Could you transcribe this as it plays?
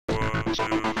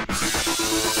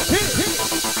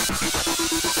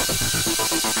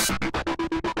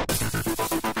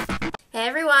Hey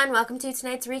everyone, welcome to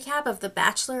tonight's recap of The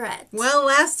Bachelorette. Well,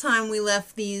 last time we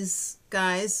left these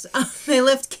guys, they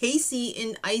left Casey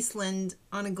in Iceland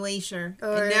on a glacier.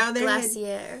 Or and now they're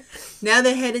glacier. now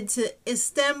they're headed to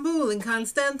Istanbul and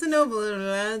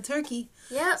Constantinople, Turkey.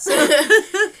 Yep. So,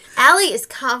 Allie is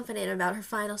confident about her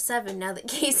final 7 now that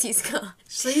Casey's gone.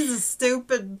 She's a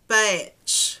stupid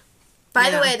bitch.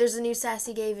 By the way, there's a new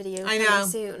Sassy Gay video coming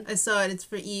soon. I saw it. It's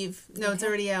for Eve. No, Okay. It's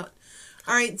already out.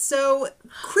 All right, so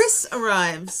Chris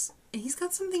arrives, and he's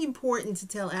got something important to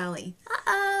tell Allie.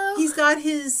 Uh-oh. He's got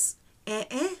his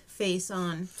face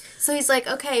on. So he's like,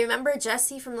 okay, remember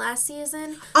Jessie from last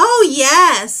season? Oh,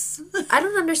 yes! I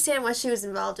don't understand why she was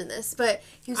involved in this, but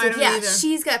he was like,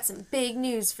 she's got some big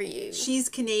news for you. She's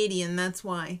Canadian, that's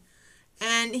why.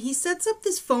 And he sets up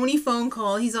this phony phone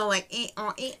call. He's all like,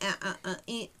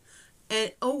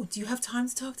 And, oh, do you have time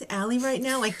to talk to Allie right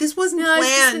now? Like, this wasn't planned, I've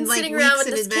just been sitting around with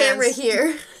this camera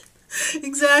here.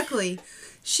 Exactly.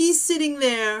 She's sitting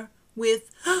there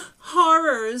with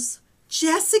horrors.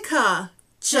 Jessica,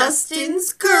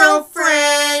 Justin's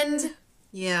girlfriend.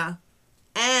 Yeah.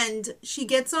 And she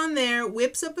gets on there,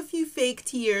 whips up a few fake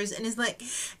tears, and is like,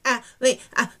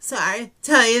 sorry to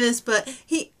tell you this, but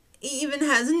he even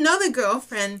has another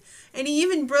girlfriend. And he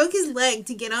even broke his leg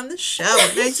to get on the show.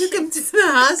 And I took him to the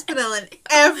hospital and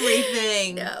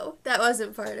everything. No, that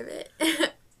wasn't part of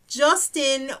it.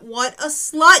 Justin, what a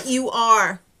slut you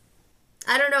are.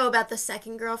 I don't know about the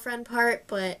second girlfriend part,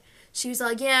 but she was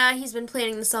like, yeah, he's been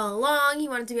planning this all along. He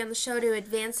wanted to be on the show to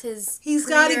advance his He's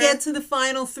career. got to get to the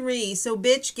final 3, so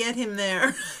bitch, get him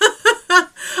there.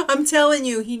 I'm telling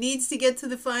you, he needs to get to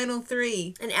the final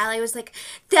 3. And Allie was like,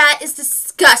 that is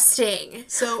disgusting.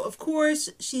 So, of course,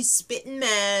 she's spitting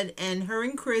mad, and her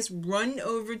and Chris run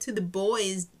over to the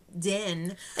boys'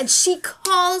 den. And she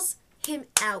calls him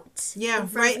out. Yeah,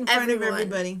 right in front of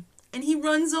everybody. And he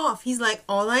runs off. He's like,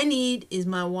 all I need is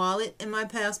my wallet and my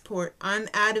passport. I'm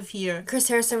out of here. Chris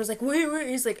Harrison was like, wait.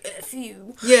 He's like, F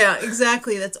you. Yeah,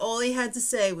 exactly. That's all he had to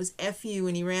say was F you.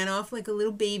 And he ran off like a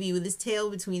little baby with his tail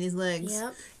between his legs.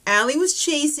 Yep. Allie was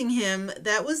chasing him.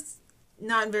 That was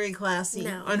not very classy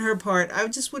on her part. I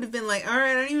just would have been like, all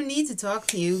right, I don't even need to talk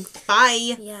to you.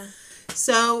 Bye. Yeah.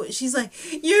 So she's like,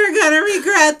 you're going to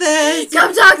regret this.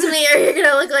 Come talk to me or you're going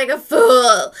to look like a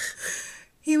fool.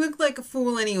 He looked like a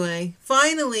fool anyway.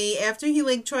 Finally, after he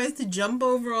like tries to jump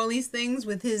over all these things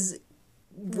with his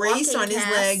brace on his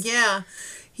leg,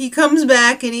 he comes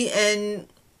back and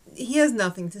he has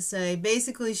nothing to say.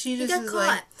 Basically, she just is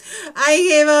like, I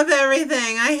gave up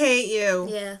everything. I hate you.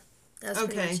 Yeah, that was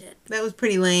pretty much it. That was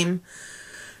pretty lame.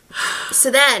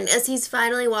 So then, as he's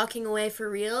finally walking away for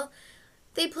real,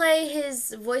 they play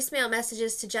his voicemail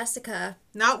messages to Jessica.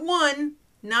 Not 1.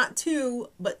 Not 2,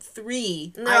 but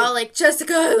 3. And they're all like,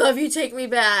 Jessica, I love you, take me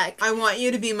back. I want you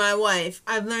to be my wife.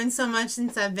 I've learned so much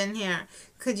since I've been here.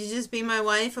 Could you just be my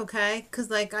wife, okay?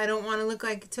 Because, like, I don't want to look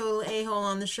like a total a-hole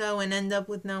on the show and end up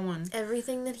with no one.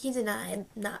 Everything that he denied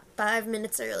not 5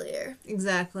 minutes earlier.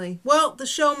 Exactly. Well, the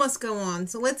show must go on,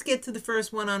 so let's get to the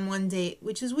first one-on-one date,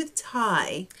 which is with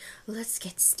Ty. Let's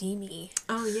get steamy.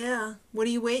 Oh, yeah. What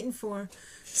are you waiting for?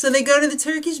 So they go to the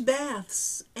Turkish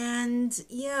baths, and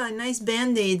yeah, nice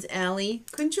Band-Aids, Allie.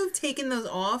 Couldn't you have taken those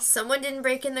off? Someone didn't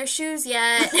break in their shoes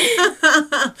yet.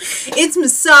 It's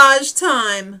massage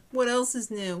time. What else is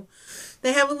new?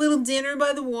 They have a little dinner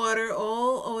by the water,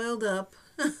 all oiled up.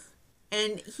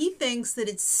 And he thinks that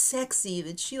it's sexy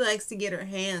that she likes to get her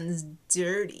hands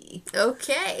dirty.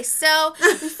 Okay, so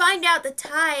we find out that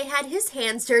Ty had his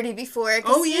hands dirty before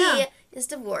because he is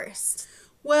divorced.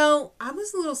 Well, I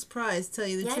was a little surprised, to tell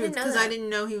you the truth, because I that. didn't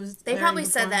know he was They probably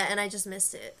said that, and I just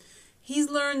missed it.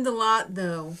 He's learned a lot,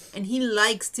 though, and he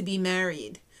likes to be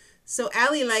married. So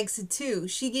Allie likes it, too.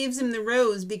 She gives him the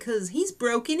rose because he's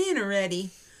broken in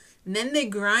already. And then they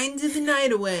grinded the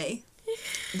night away.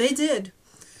 They did.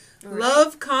 Right.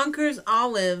 Love conquers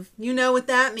olive. You know what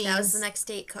that means. That was the next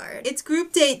date card. It's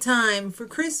group date time for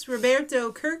Chris,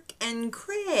 Roberto, Kirk, and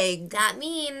Craig. That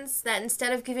means that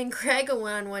instead of giving Craig a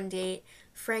one-on-one date,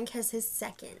 Frank has his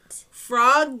second.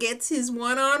 Frog gets his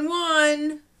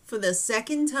one-on-one for the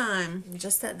second time. You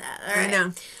just said that. All right. I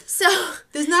know. So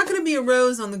there's not going to be a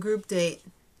rose on the group date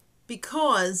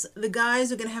because the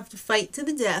guys are going to have to fight to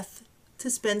the death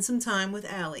to spend some time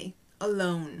with Allie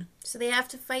alone. So they have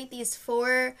to fight these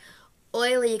 4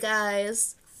 oily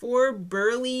guys. 4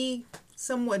 burly,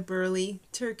 somewhat burly,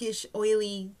 Turkish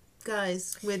oily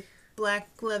guys with black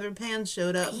leather pants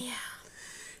showed up. Yeah.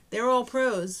 They're all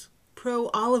pros. Pro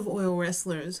olive oil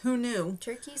wrestlers. Who knew?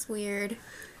 Turkey's weird.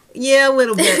 Yeah, a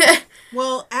little bit.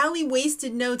 Well, Allie Allie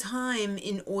wasted no time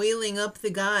in oiling up the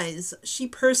guys. She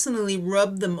personally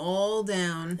rubbed them all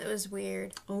down. It was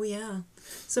weird. Oh, yeah.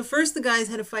 So first the guys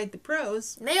had to fight the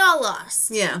pros. They all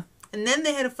lost. Yeah. And then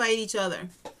they had to fight each other.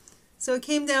 So it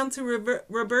came down to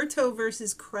Roberto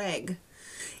versus Craig.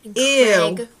 And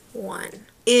Ew. Craig won.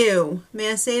 Ew.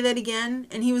 May I say that again?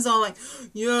 And he was all like,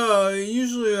 yeah, I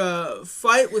usually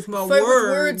fight with my words. Fight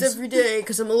with words every day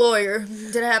because I'm a lawyer.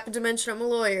 Did I happen to mention I'm a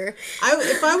lawyer?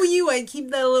 If I were you, I'd keep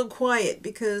that a little quiet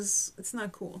because it's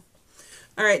not cool.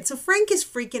 All right, so Frank is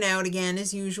freaking out again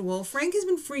as usual. Frank has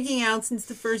been freaking out since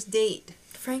the first date.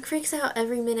 Frank freaks out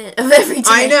every minute of every day.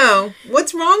 I know.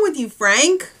 What's wrong with you,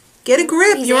 Frank? Get a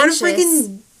grip. He's You're anxious. on a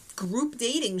freaking group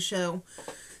dating show.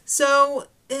 So,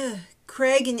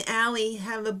 Craig and Allie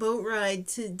have a boat ride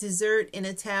to dessert in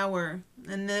a tower.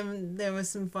 And then there was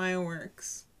some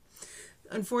fireworks.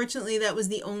 Unfortunately, that was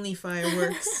the only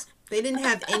fireworks. They didn't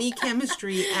have any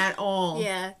chemistry at all.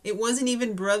 Yeah. It wasn't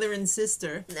even brother and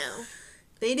sister. No.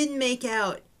 They didn't make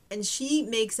out. And she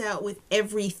makes out with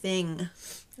everything.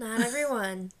 Not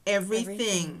everyone.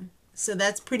 Everything. So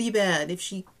that's pretty bad if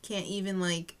she can't even,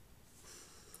 like...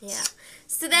 Yeah.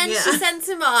 So then she sends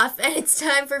him off, and it's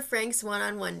time for Frank's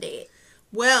one-on-one date.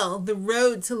 Well, the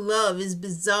road to love is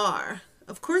bizarre.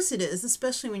 Of course it is,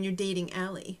 especially when you're dating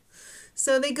Allie.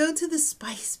 So they go to the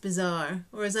Spice Bazaar,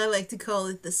 or as I like to call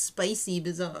it, the Spicy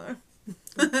Bazaar.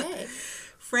 Okay.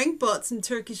 Frank bought some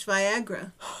Turkish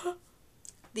Viagra.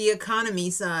 The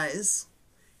economy size.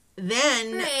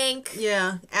 Then, Frank.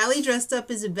 yeah, Allie dressed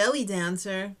up as a belly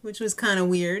dancer, which was kind of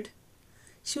weird.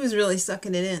 She was really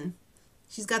sucking it in.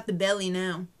 She's got the belly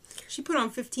now. She put on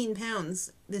 15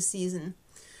 pounds this season.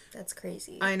 That's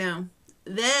crazy. I know.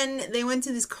 Then they went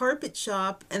to this carpet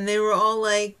shop and they were all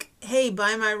like, hey,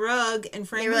 buy my rug. And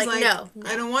Frank was like, no.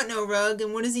 I don't want no rug.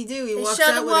 And what does he do? He They walks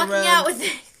showed out him with a walking rug. out with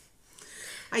it.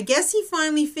 I guess he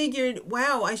finally figured,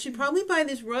 wow, I should probably buy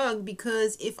this rug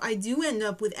because if I do end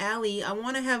up with Allie, I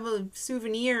want to have a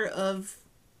souvenir of,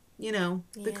 you know,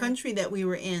 the country that we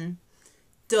were in.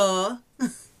 Duh.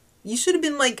 You should have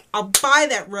been like, I'll buy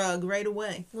that rug right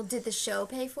away. Well, did the show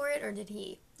pay for it, or did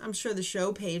he? I'm sure the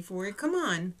show paid for it. Come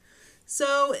on.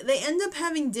 So they end up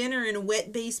having dinner in a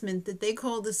wet basement that they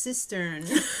called a cistern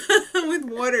with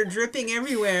water dripping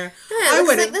everywhere. Yeah, it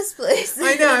looks like this place.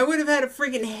 I know. I would have had a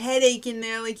freaking headache in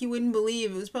there like you wouldn't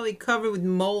believe. It was probably covered with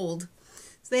mold.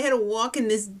 So they had to walk in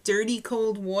this dirty,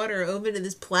 cold water over to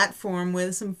this platform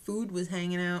where some food was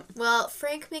hanging out. Well,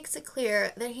 Frank makes it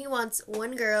clear that he wants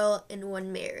one girl in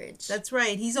one marriage. That's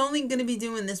right. He's only going to be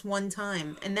doing this one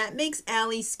time. And that makes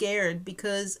Allie scared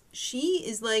because she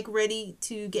is like ready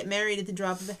to get married at the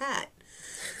drop of a hat.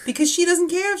 Because she doesn't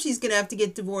care if she's going to have to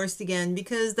get divorced again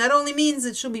because that only means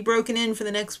that she'll be broken in for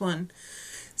the next one.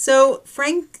 So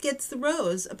Frank gets the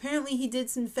rose. Apparently he did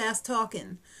some fast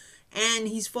talking. And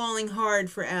he's falling hard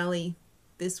for Allie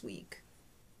this week.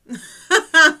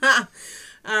 All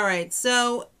right,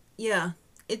 so, yeah,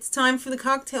 it's time for the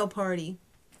cocktail party.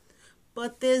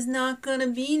 But there's not going to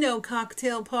be no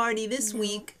cocktail party this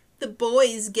week. The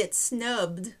boys get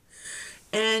snubbed.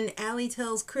 And Allie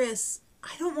tells Chris,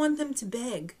 I don't want them to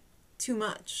beg too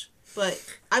much. But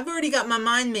I've already got my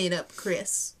mind made up,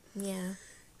 Chris. Yeah.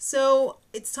 So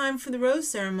it's time for the rose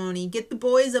ceremony. Get the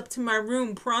boys up to my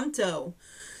room pronto.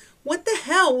 What the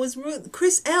hell was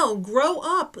Chris L? Grow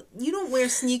up. You don't wear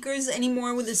sneakers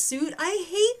anymore with a suit. I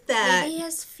hate that. Maybe he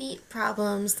has feet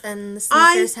problems and the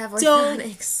sneakers have orthotics. I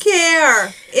don't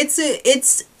care.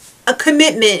 It's a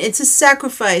commitment. It's a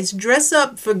sacrifice. Dress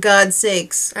up for God's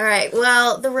sakes. All right.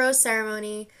 Well, the rose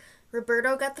ceremony.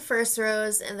 Roberto got the first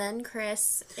rose, and then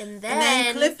Chris, and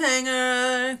then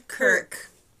cliffhanger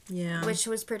Kirk. Yeah. Which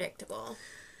was predictable.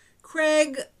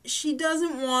 Craig, she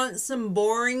doesn't want some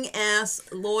boring-ass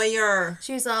lawyer.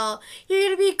 She was all, you're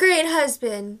going to be a great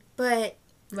husband, but...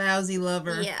 Lousy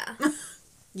lover. Yeah.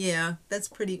 Yeah, that's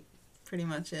pretty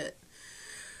much it.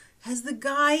 Has the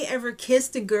guy ever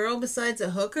kissed a girl besides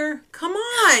a hooker? Come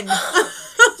on!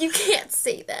 You can't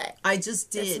say that. I just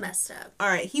did. That's messed up. All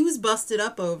right, he was busted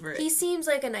up over it. He seems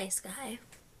like a nice guy.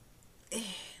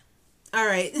 All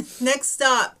right, next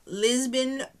stop,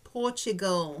 Lisbon,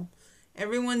 Portugal.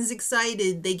 Everyone's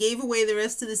excited. They gave away the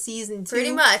rest of the season, too.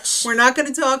 Pretty much. We're not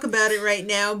going to talk about it right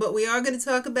now, but we are going to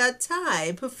talk about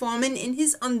Ty performing in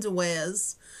his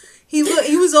underwears. He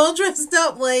was all dressed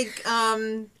up like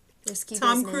Risky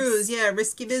Tom business. Cruise. Yeah,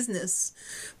 risky business.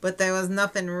 But there was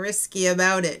nothing risky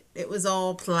about it. It was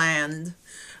all planned.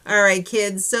 All right,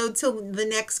 kids. So till the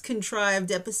next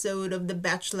contrived episode of The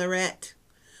Bachelorette.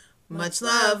 Much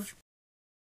love.